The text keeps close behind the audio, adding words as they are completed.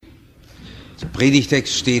Der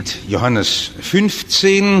Predigtext steht Johannes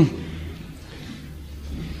 15.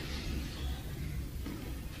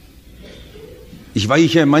 Ich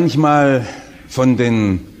weiche manchmal von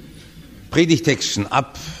den Predigtexten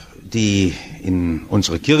ab, die in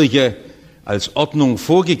unserer Kirche als Ordnung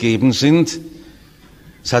vorgegeben sind.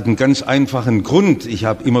 Es hat einen ganz einfachen Grund. Ich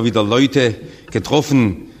habe immer wieder Leute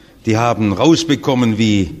getroffen, die haben rausbekommen,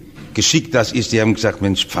 wie geschickt das ist. Die haben gesagt,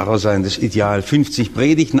 Mensch, Pfarrer sein, das ist ideal. 50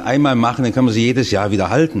 Predigten einmal machen, dann kann man sie jedes Jahr wieder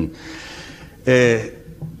halten.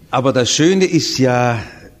 Aber das Schöne ist ja,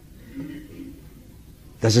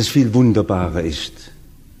 dass es viel wunderbarer ist,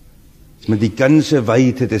 dass man die ganze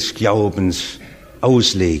Weite des Glaubens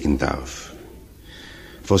auslegen darf.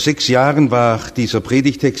 Vor 6 Jahren war dieser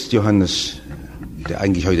Predigtext Johannes, der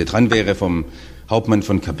eigentlich heute dran wäre, vom Hauptmann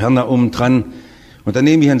von Kapernaum dran. Und dann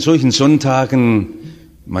nehme ich an solchen Sonntagen,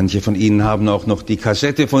 manche von Ihnen haben auch noch die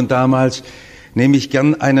Kassette von damals, nehme ich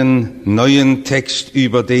gern einen neuen Text,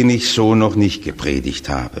 über den ich so noch nicht gepredigt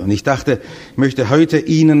habe. Und ich dachte, ich möchte heute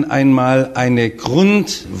Ihnen einmal eine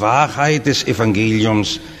Grundwahrheit des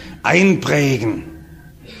Evangeliums einprägen.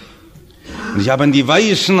 Und ich habe an die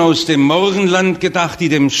Weisen aus dem Morgenland gedacht, die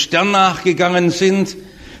dem Stern nachgegangen sind,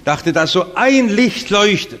 dachte, dass so ein Licht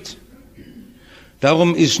leuchtet.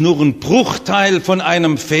 Darum ist nur ein Bruchteil von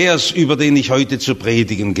einem Vers, über den ich heute zu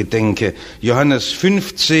predigen gedenke. Johannes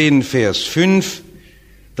 15, Vers 5,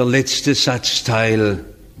 der letzte Satzteil,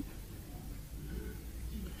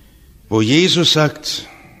 wo Jesus sagt,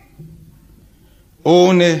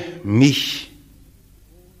 ohne mich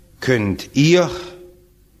könnt ihr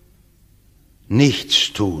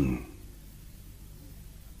nichts tun.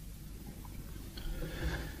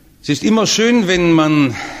 Es ist immer schön, wenn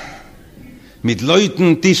man mit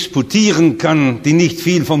Leuten disputieren kann, die nicht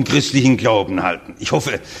viel vom christlichen Glauben halten. Ich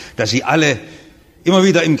hoffe, dass Sie alle immer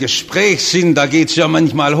wieder im Gespräch sind. Da geht's ja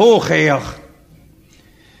manchmal hoch her,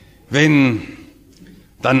 wenn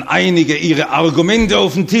dann einige ihre Argumente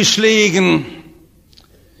auf den Tisch legen.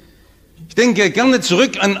 Ich denke gerne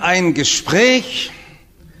zurück an ein Gespräch,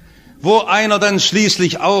 wo einer dann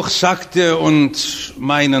schließlich auch sagte und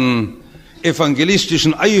meinen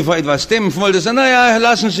evangelistischen Eifer etwas dämpfen wollte, sagen, naja,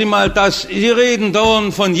 lassen Sie mal das, Sie reden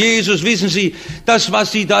dauernd von Jesus, wissen Sie, das,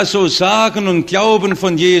 was Sie da so sagen und glauben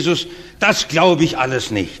von Jesus, das glaube ich alles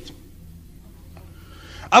nicht.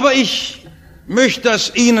 Aber ich möchte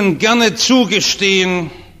das Ihnen gerne zugestehen,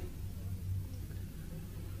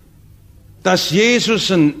 dass Jesus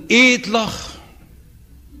ein edler,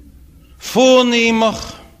 vornehmer,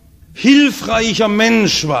 hilfreicher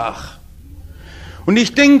Mensch war. Und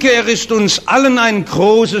ich denke, er ist uns allen ein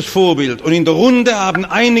großes Vorbild. Und in der Runde haben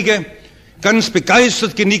einige ganz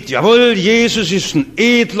begeistert genickt, jawohl, Jesus ist ein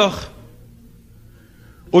edler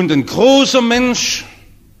und ein großer Mensch,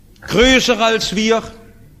 größer als wir.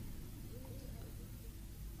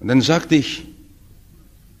 Und dann sagte ich,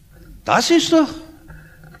 das ist doch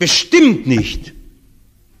bestimmt nicht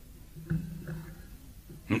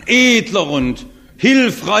ein edler und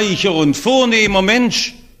hilfreicher und vornehmer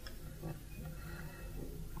Mensch.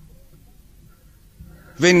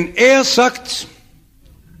 Wenn er sagt,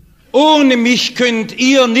 ohne mich könnt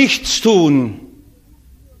ihr nichts tun,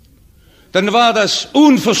 dann war das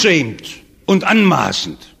unverschämt und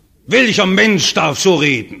anmaßend. Welcher Mensch darf so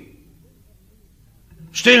reden?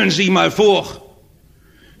 Stellen Sie mal vor,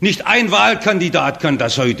 nicht ein Wahlkandidat kann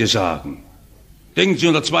das heute sagen. Denken Sie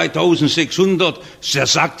unter 2600, der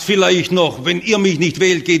sagt vielleicht noch, wenn ihr mich nicht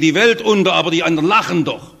wählt, geht die Welt unter, aber die anderen lachen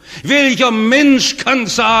doch. Welcher Mensch kann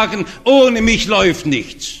sagen, ohne mich läuft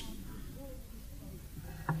nichts?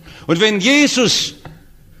 Und wenn Jesus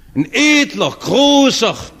ein edler,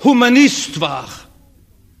 großer Humanist war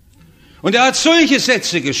und er hat solche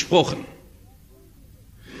Sätze gesprochen,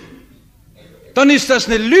 dann ist das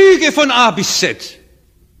eine Lüge von A bis Z.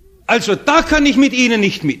 Also da kann ich mit Ihnen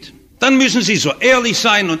nicht mit. Dann müssen Sie so ehrlich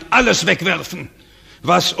sein und alles wegwerfen,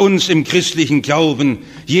 was uns im christlichen Glauben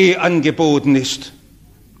je angeboten ist.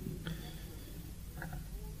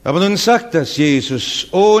 Aber nun sagt das Jesus,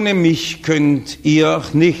 ohne mich könnt ihr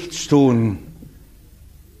nichts tun.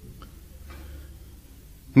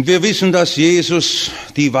 Und wir wissen, dass Jesus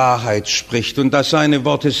die Wahrheit spricht und dass seine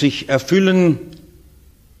Worte sich erfüllen,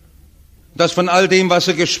 dass von all dem, was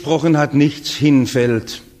er gesprochen hat, nichts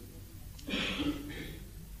hinfällt.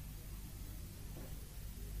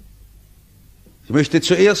 Ich möchte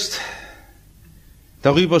zuerst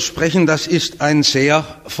darüber sprechen, das ist ein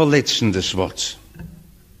sehr verletzendes Wort.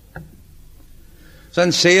 Das ist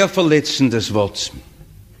ein sehr verletzendes Wort.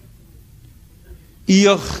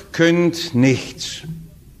 Ihr könnt nichts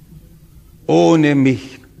ohne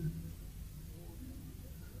mich.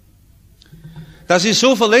 Das ist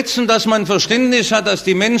so verletzend, dass man Verständnis hat, dass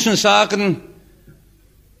die Menschen sagen,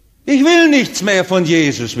 ich will nichts mehr von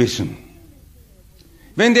Jesus wissen.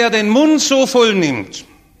 Wenn der den Mund so voll nimmt.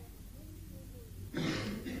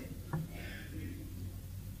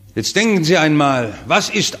 Jetzt denken Sie einmal, was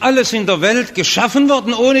ist alles in der Welt geschaffen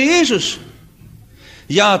worden ohne Jesus?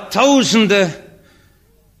 Jahrtausende,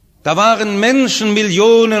 da waren Menschen,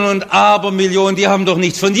 Millionen und Abermillionen, die haben doch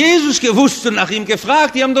nichts von Jesus gewusst und nach ihm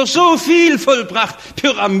gefragt. Die haben doch so viel vollbracht,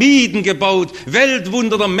 Pyramiden gebaut,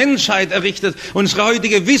 Weltwunder der Menschheit errichtet, unsere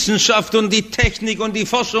heutige Wissenschaft und die Technik und die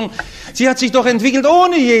Forschung. Sie hat sich doch entwickelt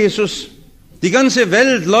ohne Jesus. Die ganze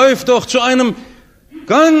Welt läuft doch zu einem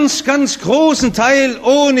ganz, ganz großen Teil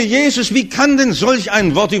ohne Jesus. Wie kann denn solch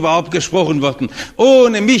ein Wort überhaupt gesprochen werden?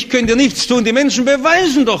 Ohne mich könnt ihr nichts tun. Die Menschen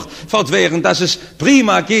beweisen doch fortwährend, dass es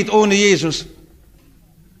prima geht ohne Jesus.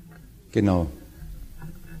 Genau.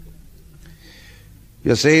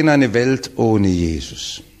 Wir sehen eine Welt ohne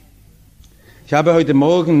Jesus. Ich habe heute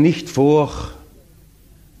Morgen nicht vor,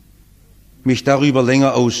 mich darüber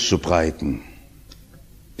länger auszubreiten.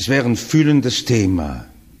 Es wäre ein füllendes Thema,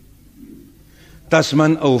 dass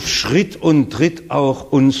man auf Schritt und Tritt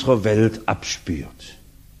auch unserer Welt abspürt.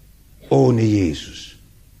 Ohne Jesus.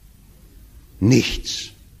 Nichts.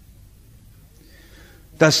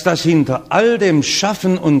 Dass das hinter all dem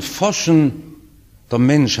Schaffen und Forschen der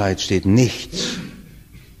Menschheit steht. Nichts.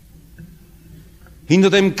 Hinter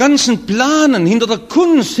dem ganzen Planen, hinter der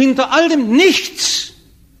Kunst, hinter all dem nichts.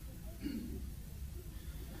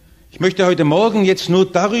 Ich möchte heute Morgen jetzt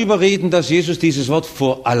nur darüber reden, dass Jesus dieses Wort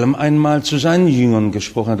vor allem einmal zu seinen Jüngern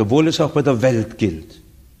gesprochen hat, obwohl es auch bei der Welt gilt.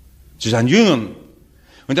 Zu seinen Jüngern.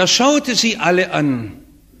 Und er schaute sie alle an.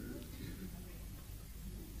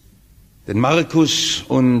 Den Markus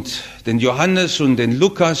und den Johannes und den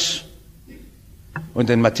Lukas und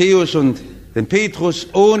den Matthäus und den Petrus.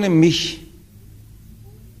 Ohne mich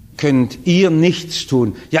könnt ihr nichts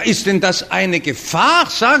tun. Ja, ist denn das eine Gefahr?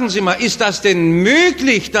 Sagen Sie mal, ist das denn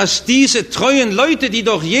möglich, dass diese treuen Leute, die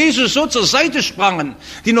doch Jesus so zur Seite sprangen,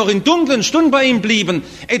 die noch in dunklen Stunden bei ihm blieben,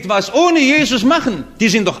 etwas ohne Jesus machen? Die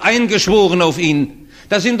sind doch eingeschworen auf ihn.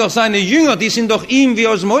 Das sind doch seine Jünger, die sind doch ihm wie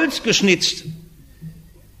aus dem Holz geschnitzt.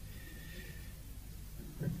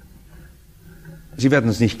 Sie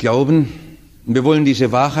werden es nicht glauben. Wir wollen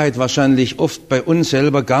diese Wahrheit wahrscheinlich oft bei uns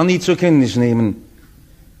selber gar nie zur Kenntnis nehmen,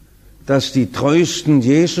 dass die treuesten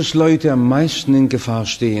Jesus-Leute am meisten in Gefahr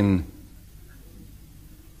stehen,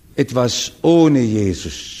 etwas ohne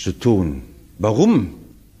Jesus zu tun. Warum?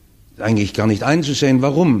 Eigentlich gar nicht einzusehen,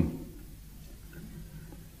 warum?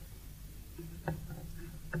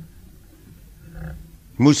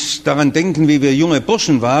 Ich muss daran denken, wie wir junge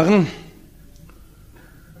Burschen waren.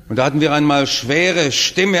 Und da hatten wir einmal schwere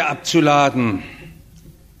Stämme abzuladen,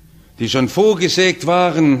 die schon vorgesägt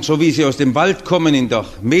waren, so wie sie aus dem Wald kommen, in der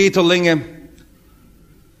Meterlänge.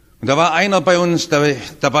 Und da war einer bei uns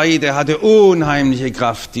dabei, der hatte unheimliche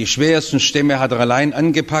Kraft. Die schwersten Stämme hat er allein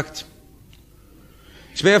angepackt.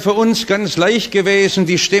 Es wäre für uns ganz leicht gewesen,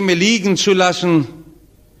 die Stämme liegen zu lassen,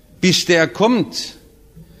 bis der kommt.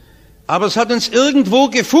 Aber es hat uns irgendwo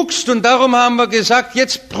gefuchst und darum haben wir gesagt,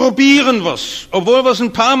 jetzt probieren wir's. Obwohl wir es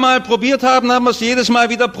ein paar Mal probiert haben, haben wir es jedes Mal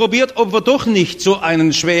wieder probiert, ob wir doch nicht so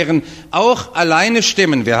einen schweren, auch alleine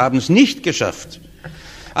stemmen. Wir haben es nicht geschafft.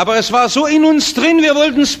 Aber es war so in uns drin, wir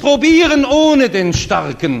wollten es probieren ohne den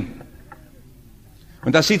Starken.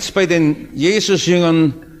 Und das sitzt bei den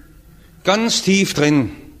Jesus-Jüngern ganz tief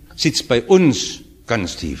drin, sitzt bei uns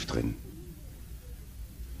ganz tief drin.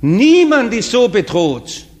 Niemand ist so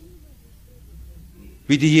bedroht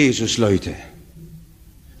wie die Jesus-Leute,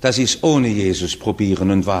 dass sie es ohne Jesus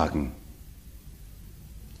probieren und wagen.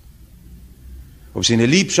 Ob sie eine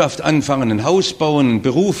Liebschaft anfangen, ein Haus bauen, einen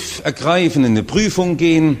Beruf ergreifen, in eine Prüfung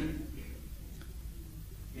gehen,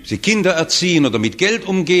 ob sie Kinder erziehen oder mit Geld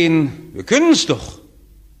umgehen, wir können es doch.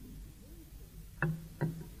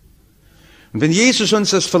 Und wenn Jesus uns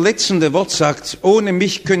das verletzende Wort sagt, ohne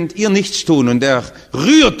mich könnt ihr nichts tun, und er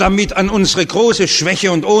rührt damit an unsere große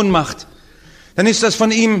Schwäche und Ohnmacht, dann ist das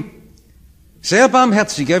von ihm sehr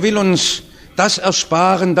barmherzig. Er will uns das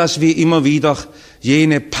ersparen, dass wir immer wieder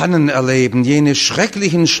jene Pannen erleben, jene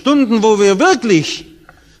schrecklichen Stunden, wo wir wirklich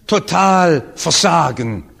total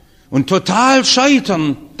versagen und total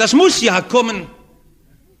scheitern. Das muss ja kommen.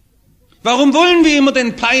 Warum wollen wir immer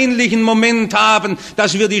den peinlichen Moment haben,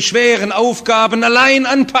 dass wir die schweren Aufgaben allein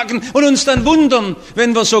anpacken und uns dann wundern,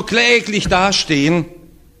 wenn wir so kläglich dastehen?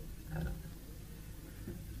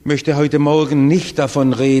 Ich möchte heute Morgen nicht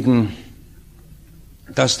davon reden,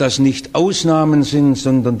 dass das nicht Ausnahmen sind,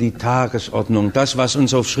 sondern die Tagesordnung, das, was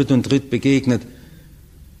uns auf Schritt und Tritt begegnet.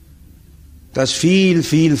 dass viel,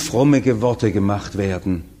 viel fromme Worte gemacht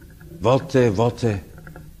werden. Worte, Worte.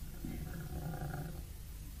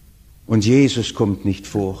 Und Jesus kommt nicht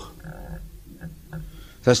vor.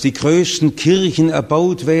 Dass die größten Kirchen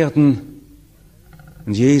erbaut werden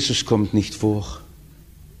und Jesus kommt nicht vor.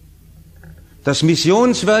 Dass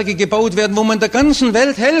Missionswerke gebaut werden, wo man der ganzen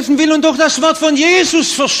Welt helfen will und doch das Wort von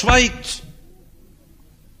Jesus verschweigt.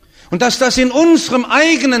 Und dass das in unserem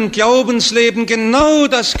eigenen Glaubensleben genau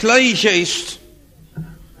das Gleiche ist.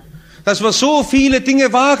 Dass wir so viele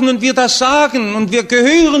Dinge wagen und wir das sagen und wir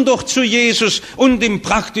gehören doch zu Jesus und im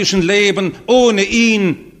praktischen Leben, ohne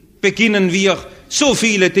ihn beginnen wir so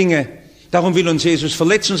viele Dinge. Darum will uns Jesus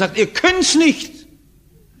verletzen und sagt, ihr könnt's nicht.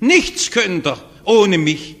 Nichts könnt ihr ohne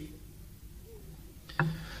mich.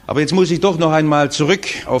 Aber jetzt muss ich doch noch einmal zurück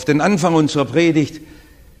auf den Anfang unserer Predigt.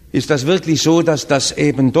 Ist das wirklich so, dass das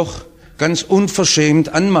eben doch ganz unverschämt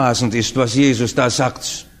anmaßend ist, was Jesus da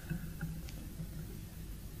sagt?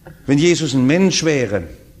 Wenn Jesus ein Mensch wäre,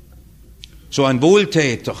 so ein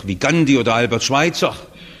Wohltäter wie Gandhi oder Albert Schweitzer,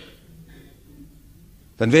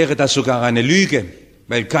 dann wäre das sogar eine Lüge,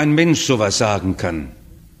 weil kein Mensch sowas sagen kann.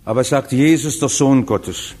 Aber sagt Jesus, der Sohn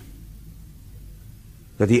Gottes,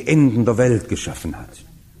 der die Enden der Welt geschaffen hat,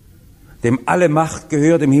 dem alle Macht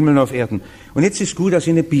gehört im Himmel und auf Erden. Und jetzt ist gut, dass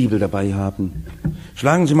Sie eine Bibel dabei haben.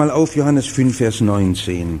 Schlagen Sie mal auf Johannes 5, Vers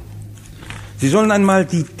 19. Sie sollen einmal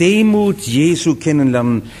die Demut Jesu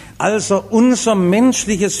kennenlernen, als er unser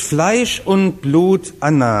menschliches Fleisch und Blut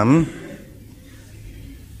annahm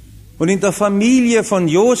und in der Familie von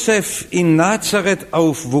Josef in Nazareth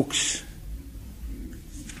aufwuchs.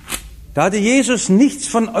 Da hatte Jesus nichts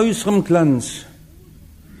von äußerem Glanz.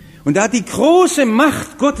 Und er hat die große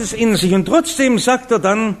Macht Gottes in sich. Und trotzdem sagt er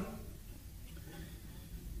dann,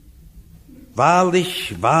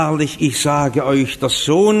 wahrlich, wahrlich, ich sage euch, der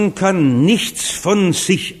Sohn kann nichts von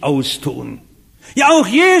sich aus tun. Ja, auch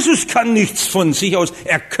Jesus kann nichts von sich aus.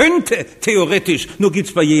 Er könnte theoretisch, nur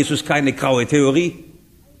gibt's bei Jesus keine graue Theorie.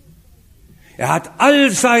 Er hat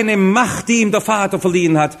all seine Macht, die ihm der Vater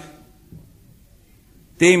verliehen hat,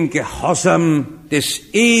 dem Gehorsam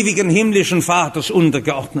des ewigen himmlischen Vaters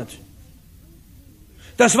untergeordnet.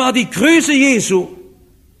 Das war die Größe Jesu,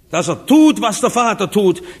 dass er tut, was der Vater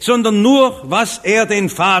tut, sondern nur, was er den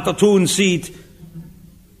Vater tun sieht.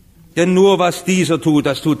 Denn nur, was dieser tut,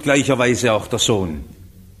 das tut gleicherweise auch der Sohn.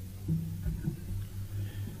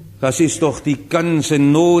 Das ist doch die ganze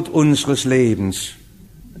Not unseres Lebens.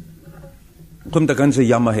 Da kommt der ganze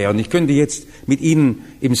Jammer her. Und ich könnte jetzt mit Ihnen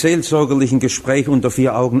im seelsorgerlichen Gespräch unter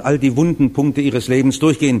 4 Augen all die wunden Punkte Ihres Lebens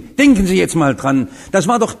durchgehen. Denken Sie jetzt mal dran. Das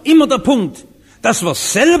war doch immer der Punkt, dass wir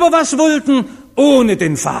selber was wollten, ohne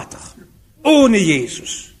den Vater, ohne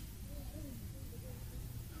Jesus.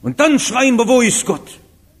 Und dann schreien wir, wo ist Gott?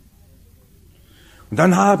 Und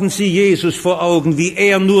dann haben Sie Jesus vor Augen, wie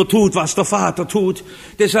er nur tut, was der Vater tut.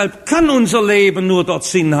 Deshalb kann unser Leben nur dort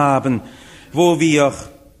Sinn haben, wo wir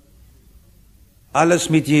alles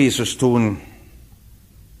mit Jesus tun.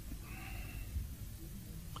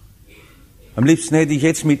 Am liebsten hätte ich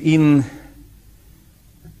jetzt mit Ihnen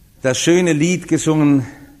das schöne Lied gesungen,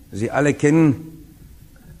 das Sie alle kennen.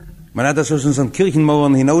 Man hat das aus unseren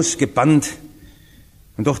Kirchenmauern hinausgebannt.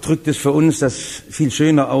 Und doch drückt es für uns das viel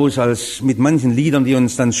schöner aus als mit manchen Liedern, die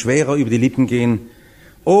uns dann schwerer über die Lippen gehen.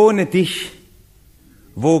 Ohne dich,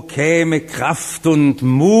 wo käme Kraft und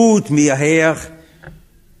Mut mir her?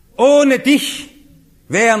 Ohne dich,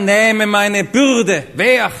 wer nähme meine Bürde?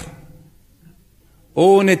 Wer?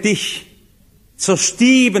 Ohne dich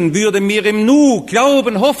zerstieben würde mir im Nu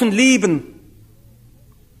Glauben, Hoffen, Lieben.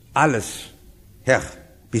 Alles, Herr,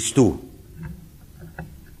 bist du.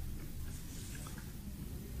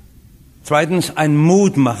 Zweitens, ein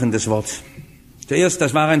mutmachendes Wort. Zuerst,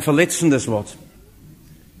 das war ein verletzendes Wort.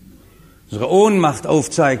 Unsere Ohnmacht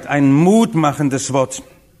aufzeigt, ein mutmachendes Wort.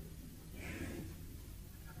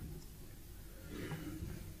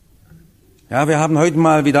 Ja, wir haben heute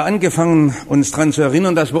mal wieder angefangen, uns daran zu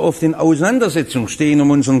erinnern, dass wir oft in Auseinandersetzung stehen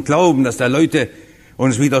um unseren Glauben, dass da Leute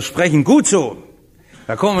uns widersprechen. Gut so.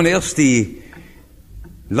 Da kommen erst die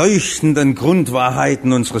leuchtenden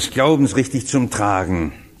Grundwahrheiten unseres Glaubens richtig zum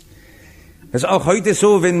Tragen. Das ist auch heute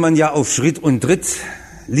so, wenn man ja auf Schritt und Tritt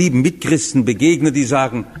lieben Mitchristen begegnet, die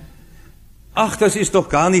sagen, ach, das ist doch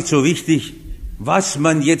gar nicht so wichtig, was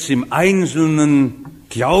man jetzt im Einzelnen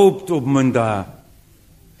glaubt, ob man da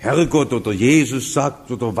Herrgott oder Jesus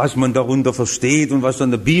sagt oder was man darunter versteht und was da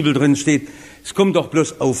in der Bibel drin steht. Es kommt doch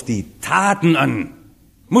bloß auf die Taten an.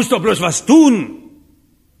 Muss doch bloß was tun.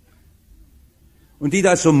 Und die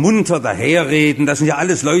da so munter daherreden, das sind ja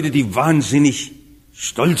alles Leute, die wahnsinnig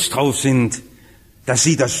stolz drauf sind, dass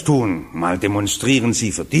Sie das tun. Mal demonstrieren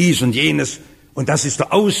Sie für dies und jenes, und das ist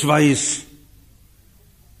der Ausweis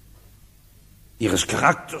Ihres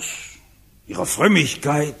Charakters, Ihrer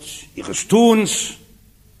Frömmigkeit, Ihres Tuns.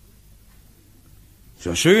 Es ist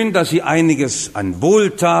ja schön, dass Sie einiges an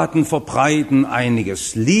Wohltaten verbreiten,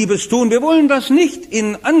 einiges Liebes tun. Wir wollen das nicht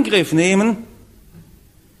in Angriff nehmen,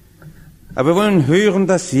 aber wir wollen hören,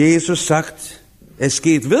 dass Jesus sagt, es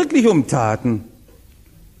geht wirklich um Taten.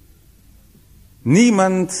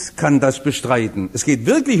 Niemand kann das bestreiten. Es geht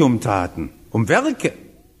wirklich um Taten, um Werke.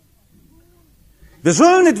 Wir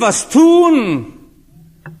sollen etwas tun.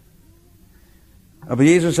 Aber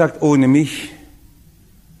Jesus sagt, ohne mich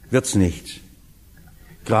wird's nichts.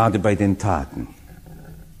 Gerade bei den Taten.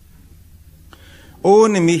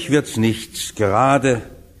 Ohne mich wird's nichts, gerade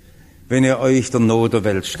wenn ihr euch der Not der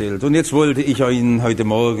Welt stellt. Und jetzt wollte ich Ihnen heute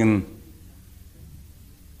Morgen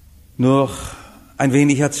nur ein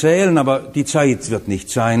wenig erzählen, aber die Zeit wird nicht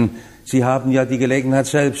sein. Sie haben ja die Gelegenheit,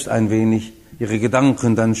 selbst ein wenig Ihre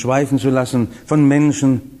Gedanken dann schweifen zu lassen von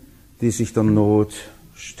Menschen, die sich der Not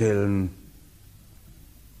stellen.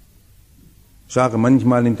 Ich sage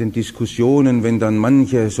manchmal in den Diskussionen, wenn dann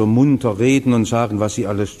manche so munter reden und sagen, was sie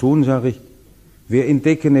alles tun, sage ich, wir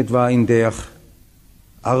entdecken etwa in der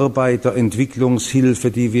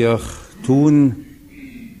Arbeiterentwicklungshilfe, die wir tun,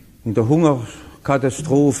 in der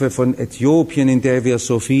Hungerkatastrophe von Äthiopien, in der wir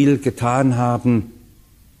so viel getan haben,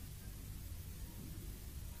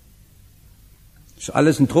 ist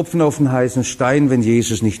alles ein Tropfen auf den heißen Stein, wenn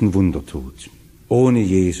Jesus nicht ein Wunder tut. Ohne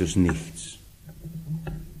Jesus nichts.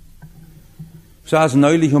 Wir saßen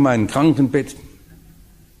neulich um ein Krankenbett.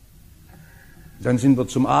 Dann sind wir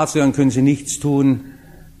zum Arzt, dann können Sie nichts tun.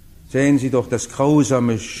 Sehen Sie doch das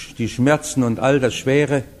Grausame, die Schmerzen und all das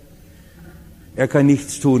Schwere. Er kann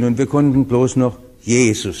nichts tun und wir konnten bloß noch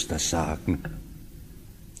Jesus das sagen.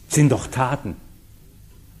 Das sind doch Taten.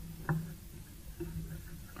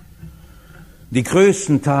 Die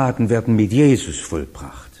größten Taten werden mit Jesus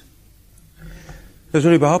vollbracht. Es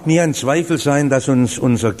soll überhaupt nie ein Zweifel sein, dass uns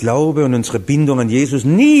unser Glaube und unsere Bindung an Jesus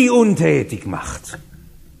nie untätig macht.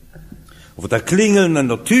 Ob wir da klingeln an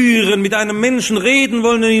der Türen, mit einem Menschen reden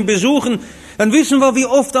wollen und ihn besuchen, dann wissen wir, wie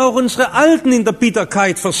oft auch unsere Alten in der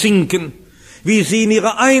Bitterkeit versinken, wie sie in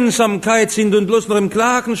ihrer Einsamkeit sind und bloß noch im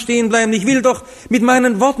Klagen stehen bleiben. Ich will doch mit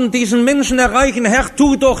meinen Worten diesen Menschen erreichen. Herr,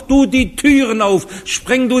 tu doch du die Türen auf,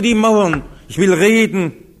 spreng du die Mauern. Ich will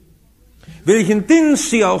reden. Welchen Dienst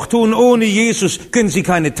Sie auch tun, ohne Jesus können Sie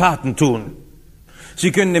keine Taten tun.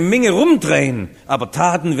 Sie können eine Menge rumdrehen, aber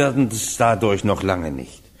Taten werden es dadurch noch lange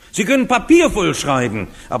nicht. Sie können Papier vollschreiben,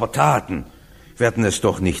 aber Taten werden es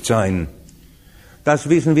doch nicht sein. Das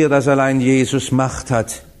wissen wir, dass allein Jesus Macht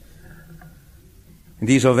hat, in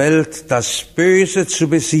dieser Welt das Böse zu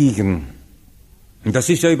besiegen. Und das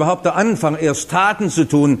ist ja überhaupt der Anfang, erst Taten zu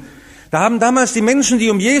tun. Da haben damals die Menschen, die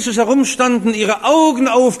um Jesus herumstanden, ihre Augen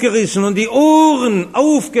aufgerissen und die Ohren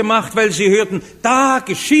aufgemacht, weil sie hörten, da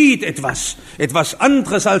geschieht etwas. Etwas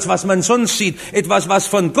anderes, als was man sonst sieht. Etwas, was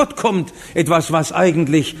von Gott kommt. Etwas, was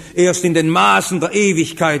eigentlich erst in den Maßen der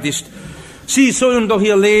Ewigkeit ist. Sie sollen doch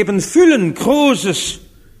ihr Leben füllen. Großes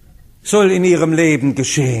soll in ihrem Leben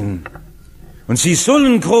geschehen. Und sie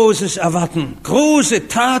sollen Großes erwarten. Große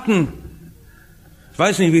Taten. Ich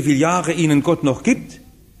weiß nicht, wie viele Jahre ihnen Gott noch gibt.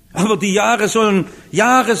 Aber die Jahre sollen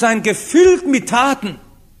Jahre sein, gefüllt mit Taten.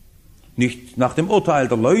 Nicht nach dem Urteil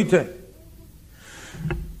der Leute.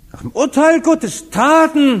 Nach dem Urteil Gottes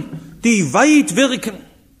Taten, die weit wirken.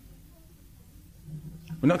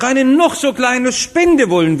 Und auch eine noch so kleine Spende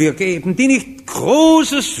wollen wir geben, die nicht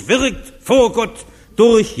Großes wirkt vor Gott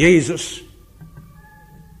durch Jesus.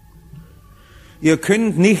 Ihr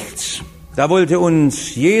könnt nichts. Da wollte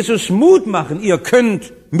uns Jesus Mut machen. Ihr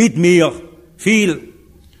könnt mit mir viel.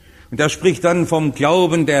 Und er spricht dann vom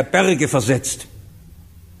Glauben, der Berge versetzt.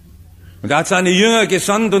 Und er hat seine Jünger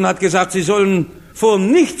gesandt und hat gesagt, sie sollen vor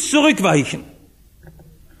nichts zurückweichen.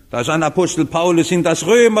 Da ist ein Apostel Paulus in das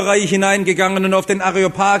Römerreich hineingegangen und auf den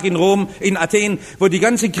Areopag in Rom, in Athen, wo die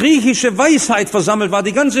ganze griechische Weisheit versammelt war,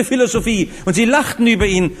 die ganze Philosophie. Und sie lachten über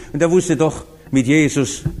ihn. Und er wusste doch, mit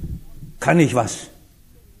Jesus kann ich was.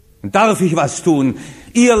 Und darf ich was tun?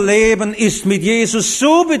 Ihr Leben ist mit Jesus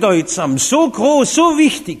so bedeutsam, so groß, so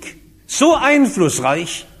wichtig, so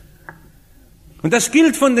einflussreich. Und das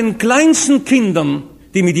gilt von den kleinsten Kindern,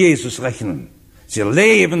 die mit Jesus rechnen. Sie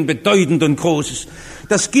erleben bedeutend und Großes.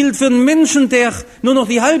 Das gilt für einen Menschen, der nur noch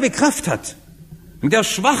die halbe Kraft hat und der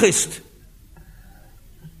schwach ist.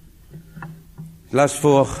 Ich las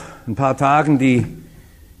vor ein paar Tagen die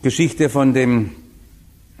Geschichte von dem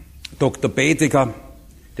Dr. Bedecker,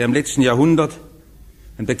 der im letzten Jahrhundert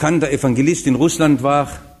ein bekannter Evangelist in Russland war.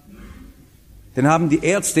 Den haben die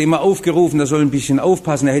Ärzte immer aufgerufen, er soll ein bisschen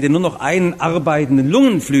aufpassen, er hätte nur noch einen arbeitenden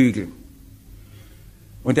Lungenflügel.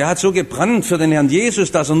 Und er hat so gebrannt für den Herrn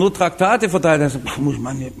Jesus, dass er nur Traktate verteilt hat. Er muss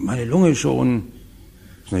meine Lunge schon,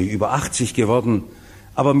 ist natürlich über 80 geworden.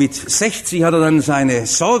 Aber mit 60 hat er dann seine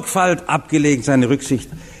Sorgfalt abgelegt, seine Rücksicht.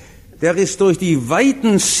 Der ist durch die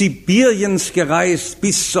Weiten Sibiriens gereist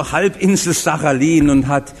bis zur Halbinsel Sachalin und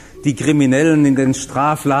hat die Kriminellen in den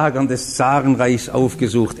Straflagern des Zarenreichs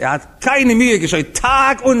aufgesucht. Er hat keine Mühe gescheut,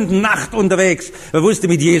 Tag und Nacht unterwegs. Er wusste,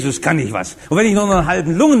 mit Jesus kann ich was. Und wenn ich nur noch einen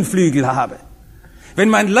halben Lungenflügel habe, wenn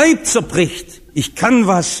mein Leib zerbricht, ich kann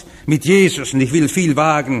was mit Jesus und ich will viel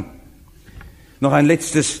wagen. Noch ein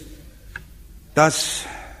letztes, das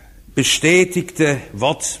bestätigte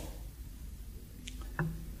Wort.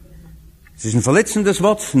 Es ist ein verletzendes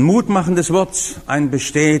Wort, ein mutmachendes Wort, ein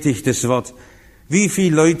bestätigtes Wort. Wie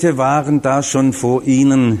viele Leute waren da schon vor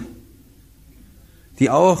Ihnen, die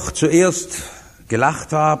auch zuerst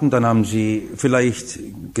gelacht haben, dann haben sie vielleicht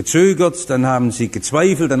gezögert, dann haben sie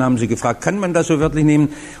gezweifelt, dann haben sie gefragt, kann man das so wörtlich nehmen?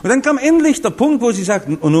 Und dann kam endlich der Punkt, wo sie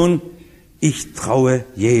sagten, und nun, ich traue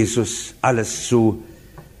Jesus alles zu.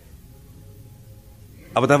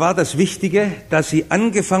 Aber da war das Wichtige, dass sie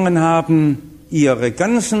angefangen haben, ihre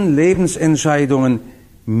ganzen Lebensentscheidungen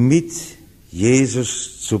mit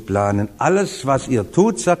Jesus zu planen. Alles, was ihr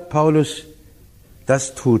tut, sagt Paulus,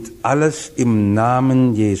 das tut alles im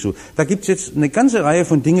Namen Jesu. Da gibt's jetzt eine ganze Reihe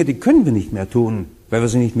von Dingen, die können wir nicht mehr tun, weil wir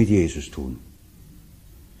sie nicht mit Jesus tun.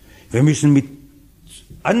 Wir müssen mit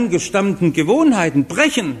angestammten Gewohnheiten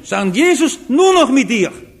brechen, sagen, Jesus, nur noch mit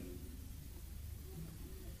dir.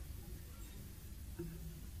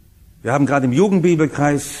 Wir haben gerade im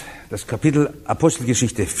Jugendbibelkreis das Kapitel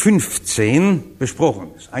Apostelgeschichte 15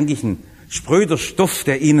 besprochen. Das ist eigentlich ein spröder Stoff,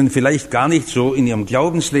 der Ihnen vielleicht gar nicht so in Ihrem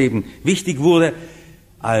Glaubensleben wichtig wurde,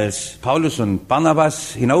 als Paulus und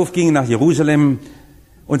Barnabas hinaufgingen nach Jerusalem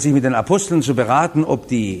und sich mit den Aposteln zu beraten, ob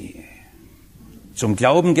die zum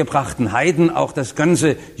Glauben gebrachten Heiden auch das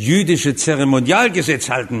ganze jüdische Zeremonialgesetz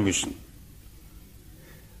halten müssen.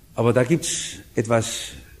 Aber da gibt's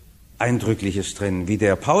etwas Eindrückliches drin, wie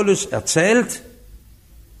der Paulus erzählt,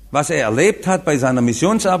 was er erlebt hat bei seiner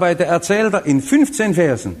Missionsarbeit. Er erzählt in 15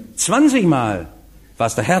 Versen 20 Mal,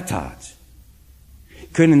 was der Herr tat.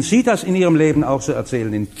 Können Sie das in Ihrem Leben auch so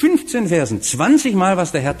erzählen? In 15 Versen 20 Mal,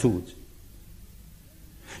 was der Herr tut.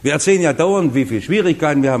 Wir erzählen ja dauernd, wie viele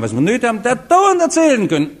Schwierigkeiten wir haben, was wir nötig haben, der dauernd erzählen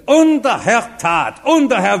können. Und der Herr tat, und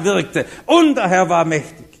der Herr wirkte, und der Herr war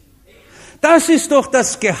mächtig. Das ist doch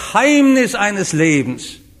das Geheimnis eines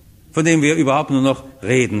Lebens, von dem wir überhaupt nur noch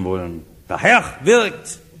reden wollen. Der Herr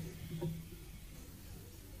wirkt.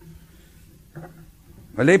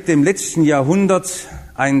 Er lebte im letzten Jahrhundert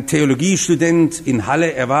ein Theologiestudent in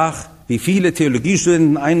Halle. Er war, wie viele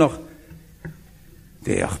Theologiestudenten, einer,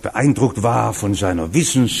 der beeindruckt war von seiner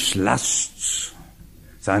Wissenslast,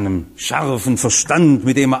 seinem scharfen Verstand,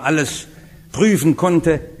 mit dem er alles prüfen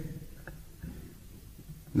konnte.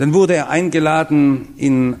 Dann wurde er eingeladen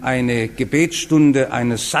in eine Gebetsstunde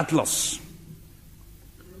eines Sattlers.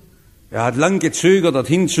 Er hat lang gezögert,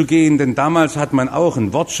 dorthin zu gehen, denn damals hat man auch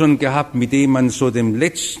ein Wort schon gehabt, mit dem man so dem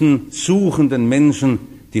letzten suchenden Menschen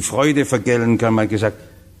die Freude vergällen kann. Man hat gesagt,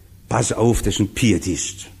 pass auf, das ist ein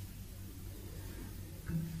Pietist.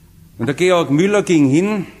 Und der Georg Müller ging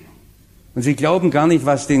hin, und Sie glauben gar nicht,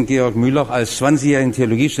 was den Georg Müller als 20-jährigen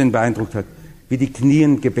Theologiestudent beeindruckt hat, wie die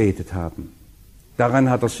Knien gebetet haben. Daran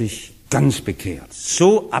hat er sich ganz bekehrt,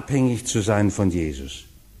 so abhängig zu sein von Jesus.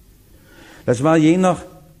 Das war jener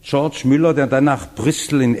George Müller, der dann nach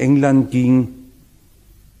Bristol in England ging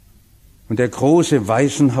und der große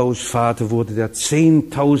Waisenhausvater wurde, der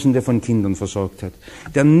Zehntausende von Kindern versorgt hat,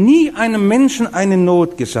 der nie einem Menschen eine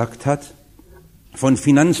Not gesagt hat von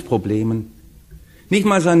Finanzproblemen, nicht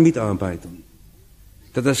mal seinen Mitarbeitern,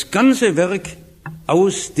 der das ganze Werk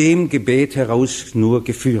aus dem Gebet heraus nur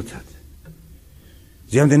geführt hat.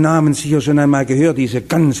 Sie haben den Namen sicher schon einmal gehört, diese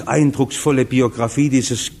ganz eindrucksvolle Biografie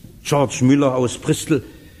dieses George Müller aus Bristol,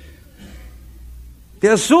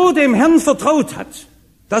 der so dem Herrn vertraut hat,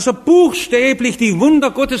 dass er buchstäblich die Wunder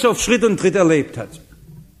Gottes auf Schritt und Tritt erlebt hat.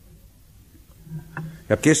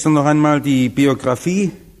 Ich habe gestern noch einmal die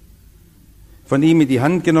Biografie von ihm in die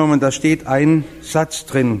Hand genommen, da steht ein Satz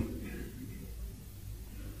drin.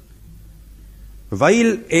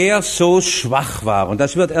 Weil er so schwach war, und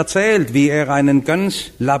das wird erzählt, wie er einen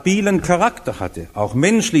ganz labilen Charakter hatte, auch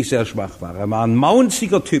menschlich sehr schwach war. Er war ein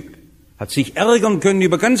maunziger Typ, hat sich ärgern können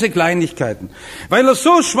über ganze Kleinigkeiten. Weil er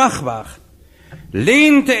so schwach war,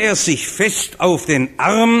 lehnte er sich fest auf den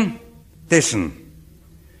Arm dessen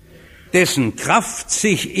Kraft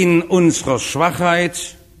sich in unserer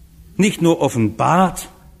Schwachheit nicht nur offenbart,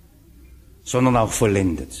 sondern auch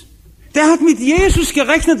vollendet. Der hat mit Jesus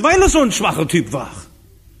gerechnet, weil er so ein schwacher Typ war.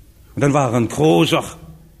 Und dann war er ein großer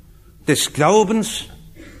des Glaubens.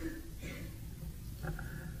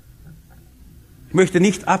 Ich möchte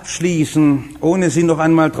nicht abschließen, ohne Sie noch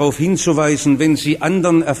einmal darauf hinzuweisen, wenn Sie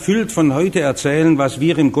anderen erfüllt von heute erzählen, was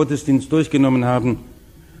wir im Gottesdienst durchgenommen haben.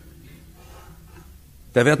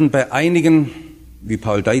 Da werden bei einigen, wie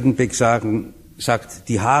Paul Deidenbeck sagt,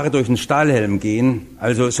 die Haare durch den Stahlhelm gehen,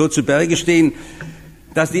 also so zu Berge stehen,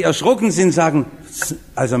 dass die erschrocken sind, sagen,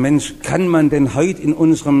 also Mensch, kann man denn heute in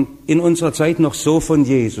unserer Zeit noch so von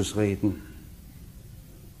Jesus reden?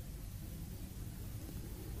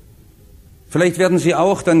 Vielleicht werden Sie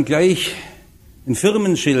auch dann gleich ein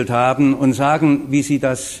Firmenschild haben und sagen, wie Sie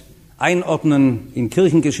das einordnen in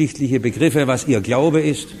kirchengeschichtliche Begriffe, was Ihr Glaube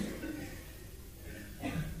ist.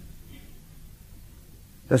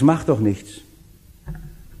 Das macht doch nichts.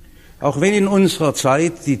 Auch wenn in unserer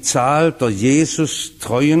Zeit die Zahl der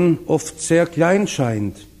Jesus-Treuen oft sehr klein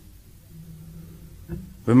scheint.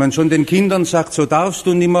 Wenn man schon den Kindern sagt, so darfst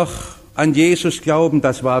du nimmer an Jesus glauben,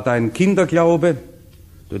 das war dein Kinderglaube,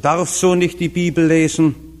 du darfst so nicht die Bibel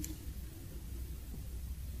lesen.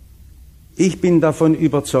 Ich bin davon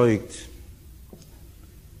überzeugt,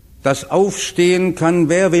 dass aufstehen kann,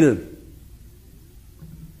 wer will.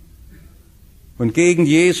 Und gegen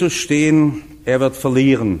Jesus stehen, er wird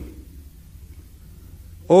verlieren.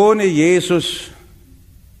 Ohne Jesus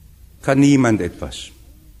kann niemand etwas.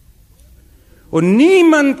 Und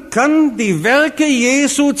niemand kann die Werke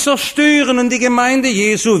Jesu zerstören und die Gemeinde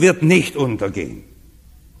Jesu wird nicht untergehen.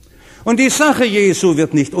 Und die Sache Jesu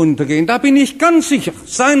wird nicht untergehen, da bin ich ganz sicher.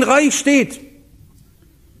 Sein Reich steht.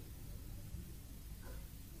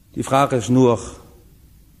 Die Frage ist nur,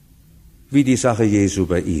 wie die Sache Jesu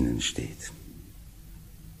bei Ihnen steht.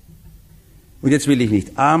 Und jetzt will ich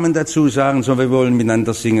nicht Amen dazu sagen, sondern wir wollen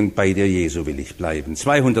miteinander singen, bei dir Jesu will ich bleiben.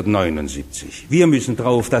 279. Wir müssen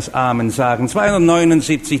drauf das Amen sagen.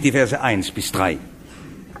 279, die Verse 1 bis 3.